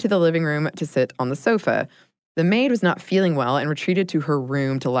 He went into the living room to sit on the sofa. The maid was not feeling well and retreated to her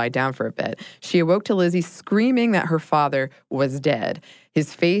room to lie down for a bit. She awoke to Lizzie screaming that her father was dead.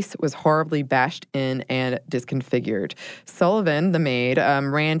 His face was horribly bashed in and disconfigured. Sullivan, the maid,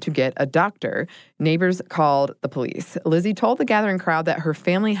 ran to get a doctor. Neighbors called the police. Lizzie told the gathering crowd that her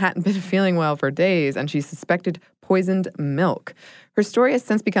family hadn't been feeling well for days and she suspected poisoned milk. Her story has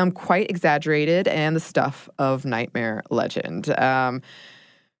since become quite exaggerated and the stuff of nightmare legend.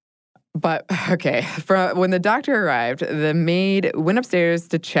 But, okay, when the doctor arrived, the maid went upstairs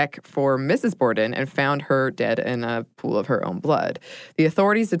to check for Mrs. Borden and found her dead in a pool of her own blood. The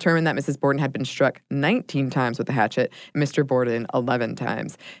authorities determined that Mrs. Borden had been struck 19 times with a hatchet, and Mr. Borden 11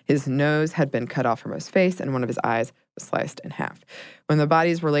 times. His nose had been cut off from his face, and one of his eyes was sliced in half. When the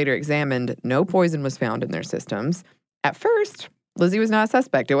bodies were later examined, no poison was found in their systems. At first, Lizzie was not a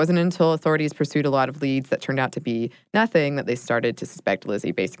suspect. It wasn't until authorities pursued a lot of leads that turned out to be nothing that they started to suspect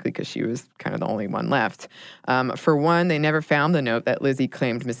Lizzie, basically because she was kind of the only one left. For one, they never found the note that Lizzie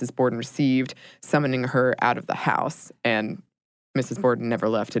claimed Mrs. Borden received, summoning her out of the house, and Mrs. Borden never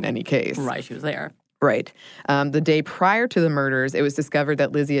left in any case. Right, she was there. Right. The day prior to the murders, it was discovered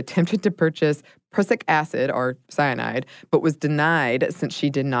that Lizzie attempted to purchase prussic acid, or cyanide, but was denied since she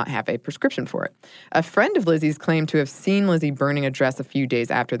did not have a prescription for it. A friend of Lizzie's claimed to have seen Lizzie burning a dress a few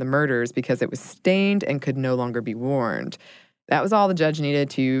days after the murders because it was stained and could no longer be worn. That was all the judge needed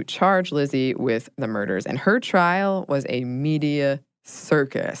to charge Lizzie with the murders. And her trial was a media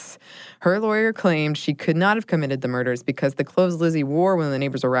circus. Her lawyer claimed she could not have committed the murders because the clothes Lizzie wore when the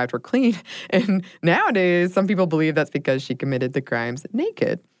neighbors arrived were clean. And nowadays, some people believe that's because she committed the crimes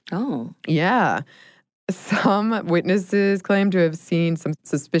naked. Oh. Yeah. Some witnesses claim to have seen some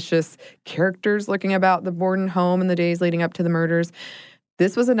suspicious characters lurking about the Borden home in the days leading up to the murders.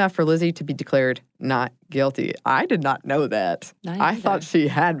 This was enough for Lizzie to be declared not guilty. I did not know that. I thought she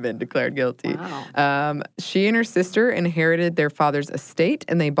had been declared guilty. Wow. She and her sister inherited their father's estate,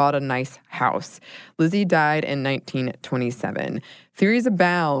 and they bought a nice house. Lizzie died in 1927. Theories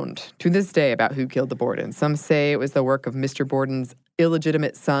abound to this day about who killed the Bordens. Some say it was the work of Mr. Borden's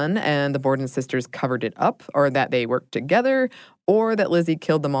illegitimate son, and the Borden sisters covered it up, or that they worked together, or that Lizzie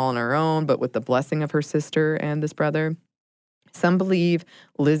killed them all on her own, but with the blessing of her sister and this brother. Some believe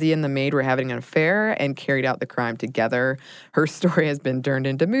Lizzie and the maid were having an affair and carried out the crime together. Her story has been turned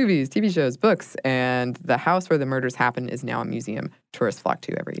into movies, TV shows, books, and the house where the murders happened is now a museum tourists flock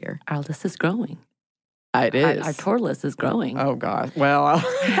to every year. Our list is growing. It is. Our tour list is growing. Oh, gosh. Well,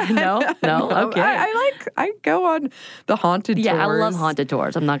 No? Okay. I go on the haunted tours. Yeah, I love haunted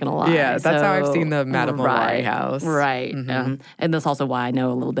tours. I'm not going to lie. Yeah, that's how I've seen the Madame Bovary house. Right. Mhm. And that's also why I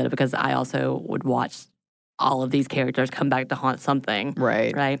know a little bit, because I also would watch all of these characters come back to haunt something.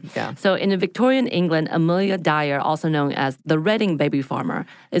 Right. Yeah. So in Victorian England, Amelia Dyer, also known as the Reading baby farmer,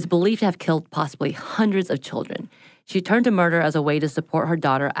 is believed to have killed possibly hundreds of children. She turned to murder as a way to support her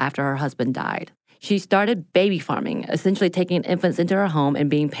daughter after her husband died. She started baby farming, essentially taking infants into her home and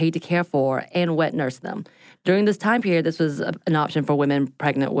being paid to care for and wet nurse them. During this time period, this was an option for women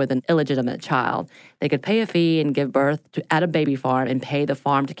pregnant with an illegitimate child. They could pay a fee and give birth at a baby farm and pay the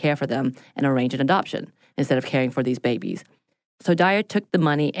farm to care for them and arrange an adoption instead of caring for these babies. So Dyer took the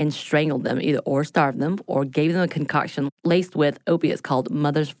money and strangled them, or starved them, or gave them a concoction laced with opiates called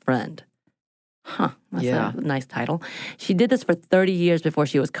Mother's Friend. That's a nice title. She did this for 30 years before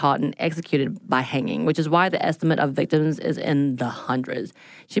she was caught and executed by hanging, which is why the estimate of victims is in the hundreds.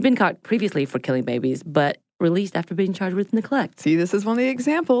 She'd been caught previously for killing babies, but released after being charged with neglect. See, this is one of the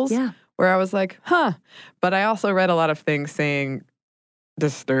examples where I was like, But I also read a lot of things saying,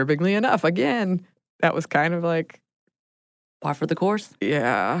 disturbingly enough, again, that was kind of like, par for the course?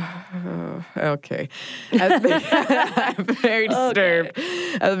 Yeah. Okay. I'm very disturbed.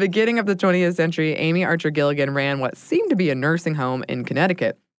 At the beginning of the 20th century, Amy Archer Gilligan ran what seemed to be a nursing home in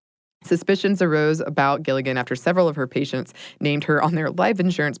Connecticut. Suspicions arose about Gilligan after several of her patients named her on their life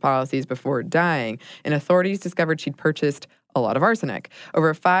insurance policies before dying, and authorities discovered she'd purchased a lot of arsenic. Over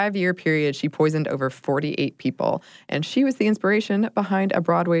a 5-year period, she poisoned over 48 people, and she was the inspiration behind a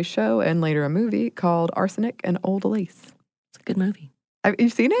Broadway show and later a movie called Arsenic and Old Lace. Good movie.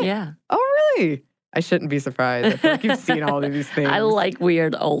 You've seen it? Yeah. Oh, really? I shouldn't be surprised. I feel like you've seen all of these things. I like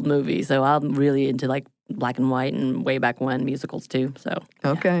weird old movies, so I'm really into like black and white and way back when musicals too. So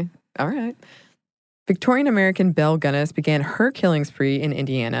okay, all right. Victorian American Belle Gunness began her killing spree in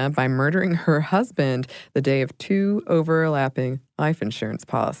Indiana by murdering her husband the day of 2 overlapping life insurance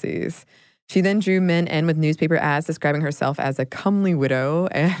policies. She then drew men in with newspaper ads describing herself as a comely widow,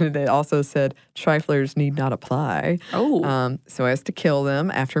 and it also said triflers need not apply. So as to kill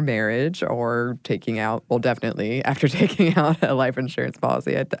them after marriage or taking out, well, definitely after taking out a life insurance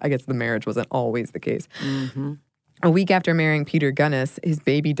policy. I guess the marriage wasn't always the case. Mm-hmm. A week after marrying Peter Gunness, his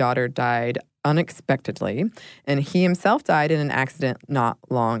baby daughter died unexpectedly, and he himself died in an accident not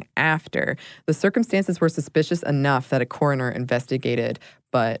long after. The circumstances were suspicious enough that a coroner investigated,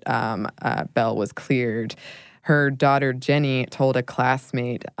 but Belle was cleared. Her daughter, Jenny, told a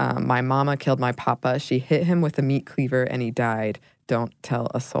classmate, my mama killed my papa. She hit him with a meat cleaver and he died. Don't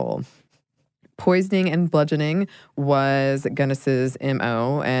tell a soul. Poisoning and bludgeoning was Gunness's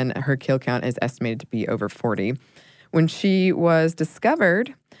MO, and her kill count is estimated to be over 40. When she was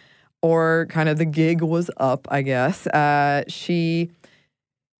discovered, or kind of the gig was up, I guess, it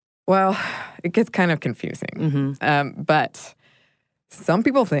gets kind of confusing. Mm-hmm. But some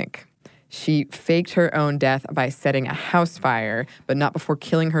people think she faked her own death by setting a house fire, but not before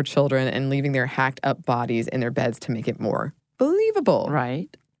killing her children and leaving their hacked up bodies in their beds to make it more believable.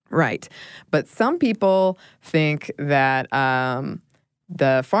 Right. But some people think that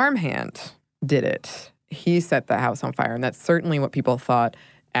the farmhand did it. He set the house on fire, and that's certainly what people thought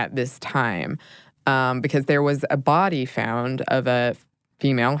at this time, because there was a body found of a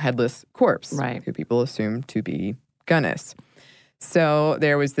female headless corpse, who people assumed to be Gunness. So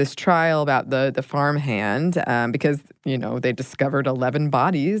there was this trial about the farmhand, because, they discovered 11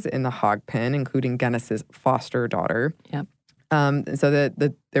 bodies in the hog pen, including Gunness's foster daughter. Yep. So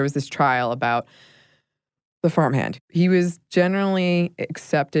there was this trial about the farmhand. He was generally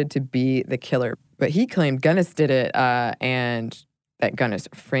accepted to be the killer, but he claimed Gunness did it and that Gunness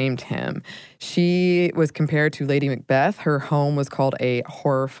framed him. She was compared to Lady Macbeth. Her home was called a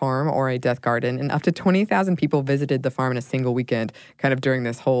horror farm or a death garden, and up to 20,000 people visited the farm in a single weekend, kind of during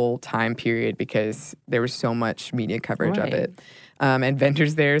this whole time period because there was so much media coverage of it. And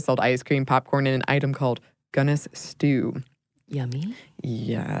vendors there sold ice cream, popcorn, and an item called Gunness stew. Yummy.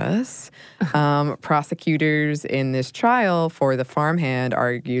 Yes. Prosecutors in this trial for the farmhand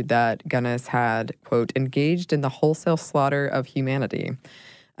argued that Gunness had, quote, engaged in the wholesale slaughter of humanity.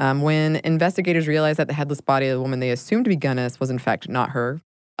 When investigators realized that the headless body of the woman they assumed to be Gunness was in fact not her,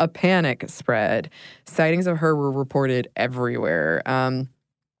 a panic spread. Sightings of her were reported everywhere.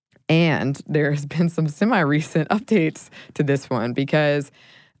 And there has been some semi-recent updates to this one because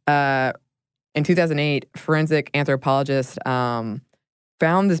in 2008, forensic anthropologists found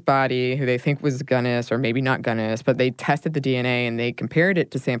this body who they think was Gunness, or maybe not Gunness, but they tested the DNA and they compared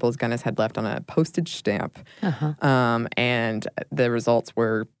it to samples Gunness had left on a postage stamp. And the results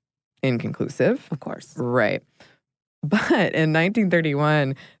were inconclusive. Of course. Right. But in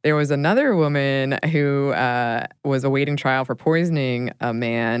 1931, there was another woman who was awaiting trial for poisoning a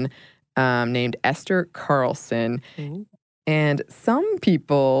man named Esther Carlson. Mm-hmm. And some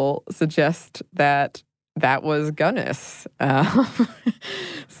people suggest that that was Gunness.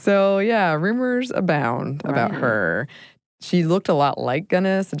 So, yeah, rumors abound about her. She looked a lot like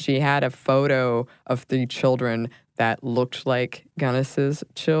Gunness, and she had a photo of 3 children that looked like Gunness's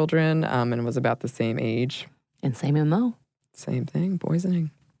children and was about the same age. And same MO. Same thing, poisoning.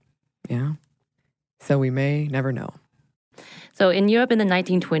 Yeah. So we may never know. So in Europe in the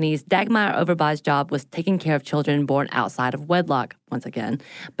 1920s, Dagmar Overby's job was taking care of children born outside of wedlock, once again.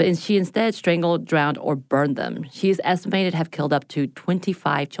 But she instead strangled, drowned, or burned them. She is estimated to have killed up to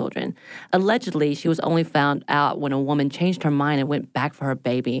 25 children. Allegedly, she was only found out when a woman changed her mind and went back for her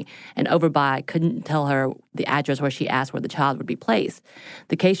baby, and Overby couldn't tell her the address where she asked where the child would be placed.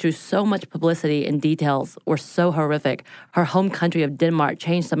 The case drew so much publicity and details were so horrific, her home country of Denmark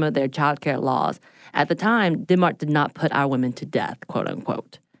changed some of their child care laws. At the time, Denmark did not put our women to death, quote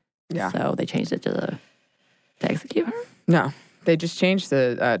unquote. Yeah. So they changed it to execute her? No, they just changed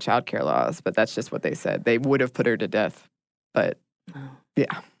the child care laws, but that's just what they said. They would have put her to death, but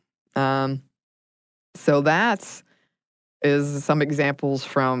yeah. So that is some examples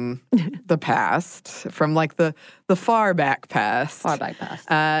from the past, from like the far back past. Far back past.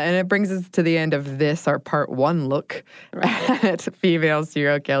 And it brings us to the end of this, our part 1 look at female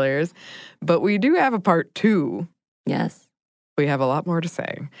serial killers. But we do have a part 2. Yes. We have a lot more to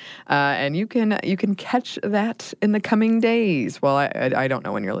say. And you can catch that in the coming days. Well, I don't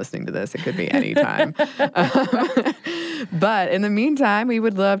know when you're listening to this. It could be any time. But in the meantime, we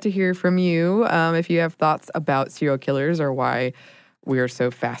would love to hear from you if you have thoughts about serial killers or why we are so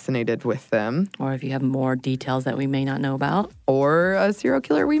fascinated with them. Or if you have more details that we may not know about. Or a serial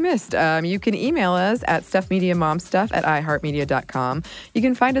killer we missed. You can email us at stuffmediamomstuff@iheartmedia.com. You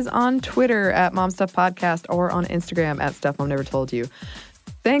can find us on Twitter at momstuffpodcast or on Instagram at stuffmomnevertoldyou.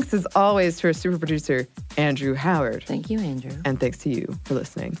 Thanks as always to our super producer, Andrew Howard. Thank you, Andrew. And thanks to you for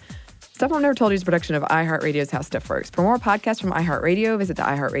listening. Stuff Mom Never Told You is a production of iHeartRadio's How Stuff Works. For more podcasts from iHeartRadio, visit the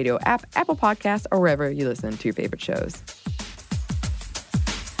iHeartRadio app, Apple Podcasts, or wherever you listen to your favorite shows.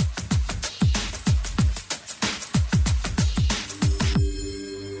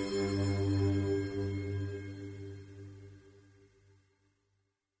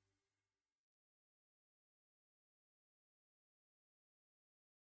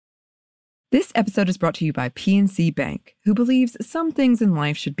 This episode is brought to you by PNC Bank, who believes some things in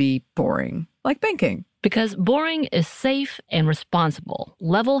life should be boring, like banking. Because boring is safe and responsible,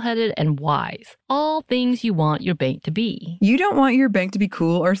 level-headed and wise. All things you want your bank to be. You don't want your bank to be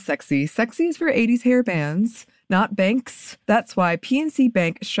cool or sexy. Sexy is for 80s hair bands, not banks. That's why PNC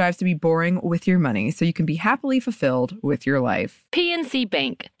Bank strives to be boring with your money so you can be happily fulfilled with your life. PNC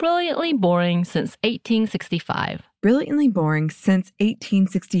Bank, brilliantly boring since 1865. Brilliantly Boring Since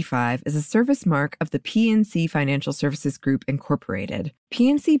 1865 is a service mark of the PNC Financial Services Group, Incorporated.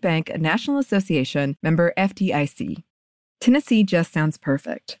 PNC Bank, a National Association, member FDIC. Tennessee just sounds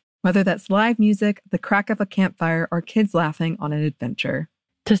perfect. Whether that's live music, the crack of a campfire, or kids laughing on an adventure.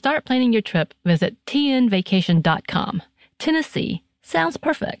 To start planning your trip, visit tnvacation.com. Tennessee sounds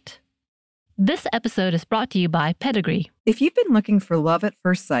perfect. This episode is brought to you by Pedigree. If you've been looking for love at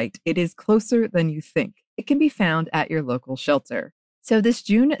first sight, it is closer than you think. It can be found at your local shelter. So this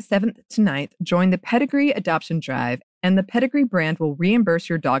June 7th to 9th, join the Pedigree Adoption Drive and the Pedigree brand will reimburse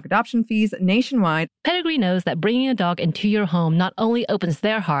your dog adoption fees nationwide. Pedigree knows that bringing a dog into your home not only opens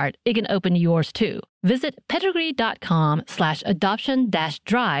their heart, it can open yours too. Visit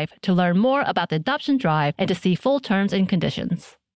pedigree.com/adoption-drive to learn more about the adoption drive and to see full terms and conditions.